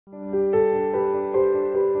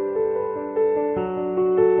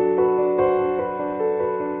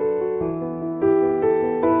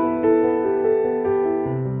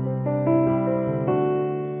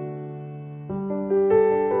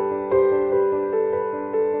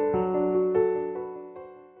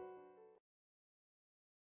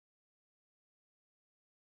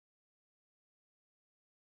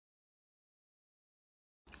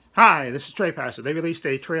Hi, this is Trey Pastor. They released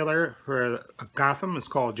a trailer for Gotham. It's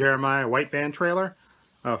called Jeremiah White Band trailer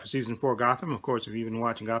for season 4 Gotham. Of course, if you've been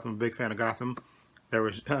watching Gotham, I'm a big fan of Gotham. There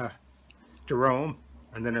was Jerome,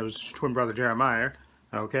 and then there was twin brother Jeremiah.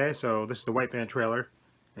 Okay, so this is the White Band trailer,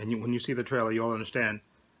 and when you see the trailer, you'll understand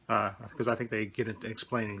because I think they get into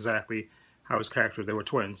explain exactly how his character. They were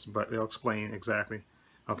twins, but they'll explain exactly.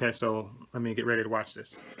 Okay, so let me get ready to watch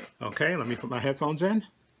this. Okay, let me put my headphones in,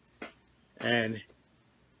 and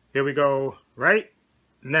here we go right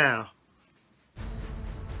now.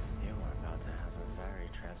 You are about to have a very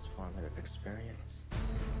transformative experience.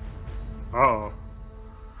 Oh.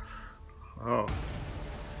 Oh.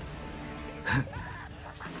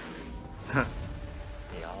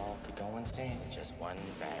 We all could go insane in just one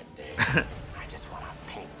bad day. I just want to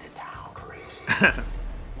paint the town crazy.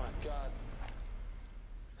 My God.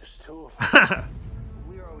 There's two of us.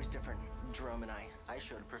 We were always different, Jerome and I. I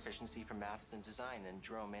showed proficiency for maths and design, and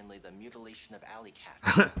Jerome mainly the mutilation of alley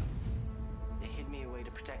cats. They hid me away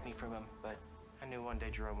to protect me from him, but I knew one day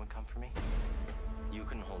Jerome would come for me. You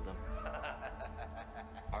couldn't hold him.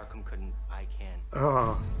 Arkham couldn't. I can.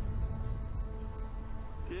 Oh.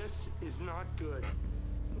 This is not good.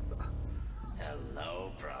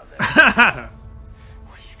 Hello, brother.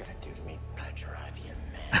 What are you gonna do to me? I drive you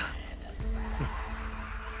mad.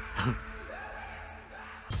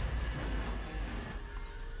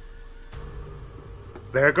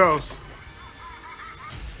 There it goes.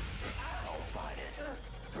 Don't fight it.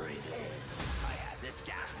 Breathe it in. I had this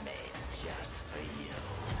gas made just for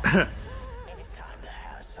you. It's time to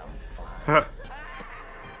have some fun.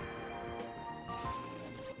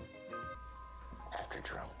 After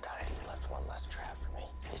Jerome died, he left one last trap for me.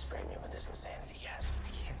 He sprayed me with this insanity gas.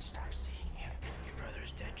 I can't stop seeing him. Your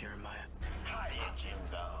brother's dead, Jeremiah. How did you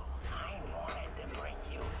go? I wanted to bring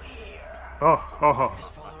you here. Oh, oh, His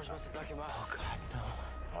followers must have dug him up. Oh, God, no.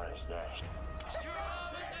 What is this?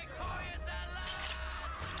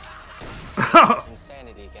 This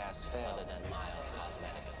insanity gas failed other than mild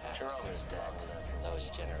cosmetic effects. Jerome is dead. Those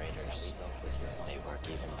generators, they work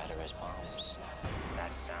even better as bombs.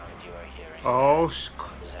 That sound you are hearing oh, is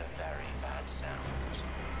a very bad sound.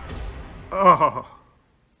 oh.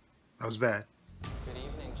 That was bad. Good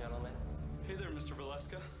evening, gentlemen. Hey there, Mr.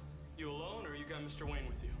 Valeska. You alone, or you got Mr. Wayne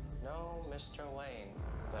with you? No, Mr. Wayne,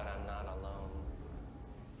 but I'm not alone.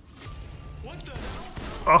 What the hell?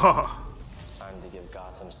 Oh, It's time to give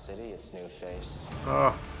Gotham City its new face.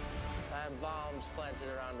 oh. I have bombs planted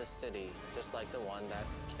around the city, just like the one that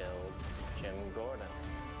killed Jim Gordon.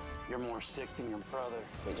 You're more sick than your brother.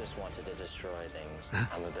 We just wanted to destroy things.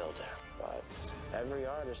 I'm a builder, but every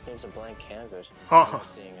artist needs a blank canvas. Oh.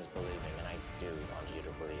 Seeing is believing, and I do want you to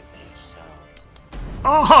believe me, so...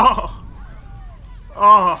 Oh.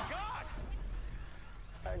 Oh.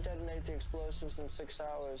 I detonate the explosives in 6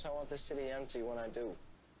 hours. I want the city empty when I do.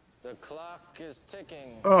 The clock is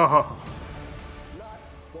ticking. Oh. Not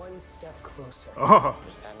one step closer. Oh.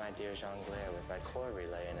 Is that my dear Jongleur with my core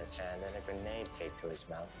relay in his hand and a grenade taped to his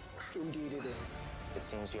mouth? Indeed it is. It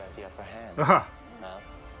seems you have the upper hand. Uh-huh. Well,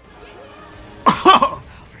 Oh.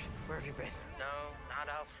 Alfred, where have you been? no, not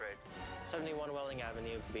Alfred. 71 Welling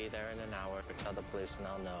Avenue. Be there in an hour. Tell the police and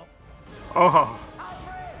I'll know. Oh.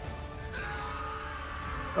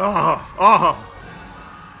 Oh. Oh.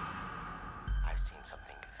 I've seen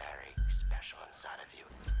something very special inside of you,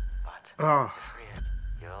 but Oh.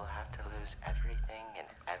 you'll have to lose everything and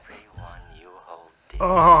everyone you hold dear.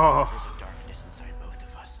 Oh. There's a darkness inside both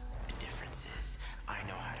of us. The difference is, I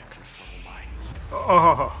know how to control mine.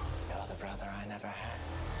 Oh. You're the brother I never had.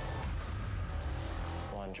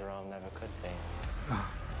 One Jerome never could be.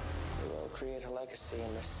 We will create a legacy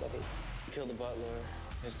in this city. Kill the butler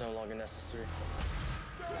is no longer necessary.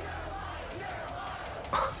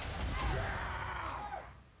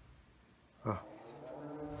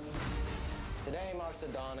 Today marks the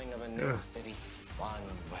dawning of a new city. One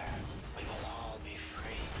where we will all be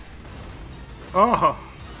free. Oh.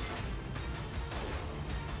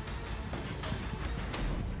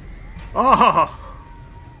 Oh.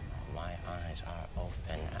 My eyes are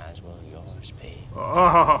open, as will yours be.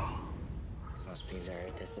 Oh. It must be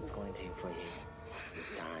very disappointing for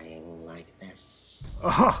you, dying like this.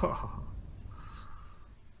 Oh.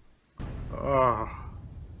 Oh.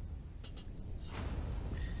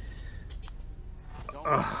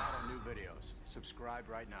 Don't miss out on new videos. Subscribe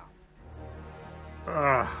right now.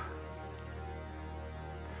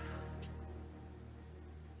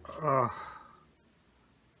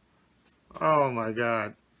 Oh my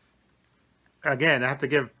God. Again, I have to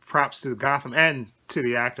give props to Gotham and to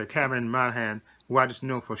the actor Cameron Monaghan, who I just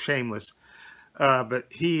know for Shameless. But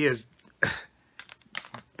he is,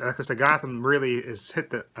 like I said, Gotham really has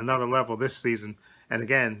hit another level this season. And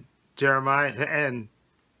again, Jeremiah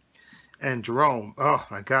and Jerome. Oh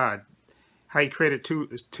my God, how he created two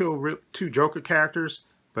Joker characters,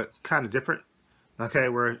 but kind of different. Okay,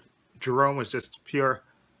 where Jerome was just pure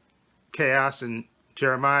chaos and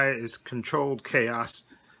Jeremiah is controlled chaos,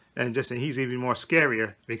 and he's even more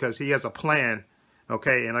scarier because he has a plan.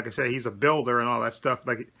 Okay, and like I said, he's a builder and all that stuff.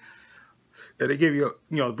 Like, and they give you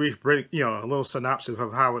a brief, a little synopsis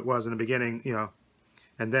of how it was in the beginning,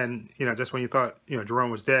 and then just when you thought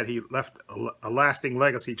Jerome was dead, he left a lasting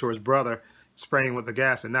legacy to his brother, spraying with the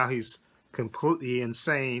gas, and now he's completely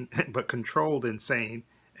insane, but controlled insane,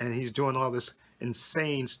 and he's doing all this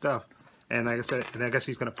insane stuff. And like I said, and I guess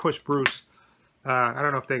he's going to push Bruce. I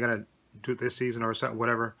don't know if they're going to do it this season or something,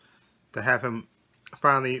 whatever, to have him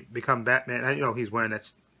finally become Batman. I know he's wearing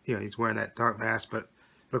that, he's wearing that dark mask, but it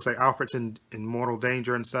looks like Alfred's in mortal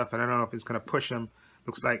danger and stuff. And I don't know if it's going to push him.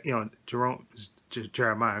 Looks like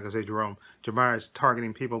Jeremiah, because Jeremiah is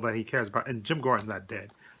targeting people that he cares about, and Jim Gordon's not dead.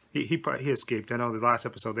 He escaped. I know the last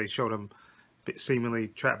episode they showed him seemingly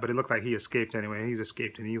trapped, but it looked like he escaped anyway. He's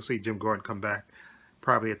escaped, and you'll see Jim Gordon come back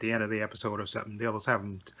probably at the end of the episode or something. They'll just have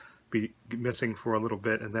him be missing for a little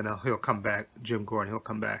bit, and then he'll come back. Jim Gordon, he'll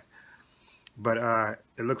come back. But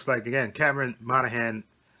it looks like, again, Cameron Monaghan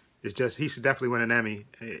is he should definitely win an Emmy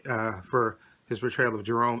for his portrayal of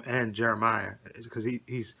Jerome and Jeremiah, because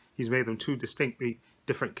he's made them two distinctly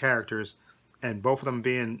different characters, and both of them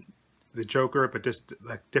being the Joker, but just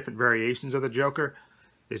like different variations of the Joker,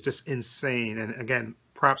 is just insane. And again,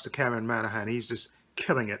 props to Cameron Monaghan. He's just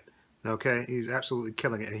killing it. Okay, he's absolutely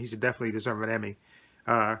killing it, and he should definitely deserve an Emmy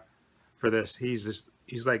for this. He's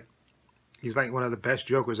like one of the best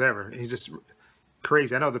Jokers ever. He's just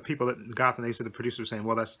crazy. I know the people at Gotham, they said the producers were saying,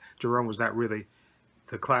 well, Jerome was not really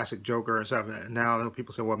the classic Joker and stuff. And now I know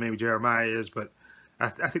people say, well, maybe Jeremiah is, but I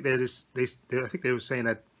think I think they were saying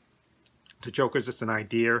that the Joker is just an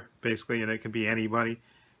idea, basically, and it can be anybody,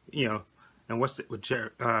 And what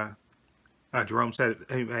Jerome said,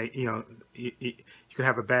 anyway, you could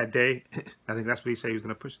have a bad day. I think that's what he said he was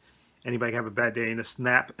going to push. Anybody can have a bad day and just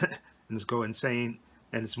snap and just go insane,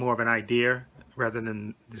 and it's more of an idea rather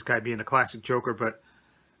than this guy being a classic Joker. But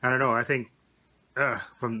I don't know. I think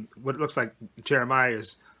from what it looks like, Jeremiah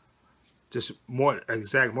is just more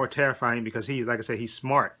terrifying because like I said, he's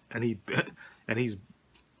smart and he's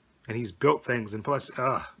built things, and plus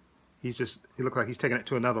he looks like he's taking it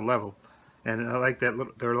to another level. And I like their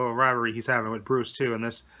little rivalry he's having with Bruce too. And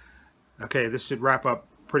this should wrap up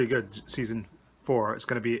pretty good. Season 4. It's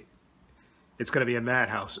gonna be a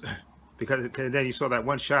madhouse because then you saw that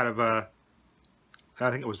one shot of I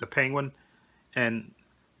think it was the Penguin, and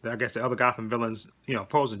I guess the other Gotham villains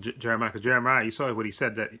opposing Jeremiah, because Jeremiah, you saw what he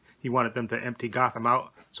said, that he wanted them to empty Gotham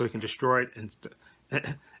out so he can destroy it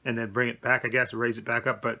and then bring it back, I guess, raise it back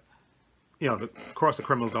up. But of course the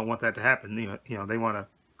criminals don't want that to happen. They want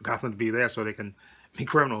Gotham to be there so they can be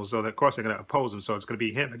criminals. So of course they're going to oppose him. So it's going to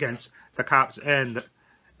be him against the cops and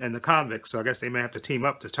the convicts. So I guess they may have to team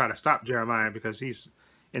up to try to stop Jeremiah because he's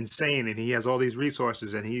insane and he has all these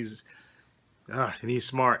resources and he's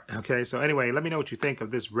smart. Okay, so anyway, let me know what you think of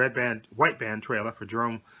this white band trailer for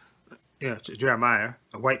Jeremiah,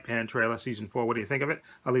 a white band trailer, season 4. What do you think of it?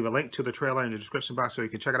 I'll leave a link to the trailer in the description box so you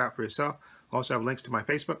can check it out for yourself. I also have links to my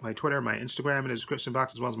Facebook, my Twitter, my Instagram in the description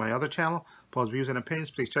box, as well as my other channel, Paul's Views and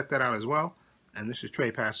Opinions. Please check that out as well. And this is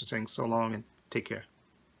Trey Pastor saying so long and take care.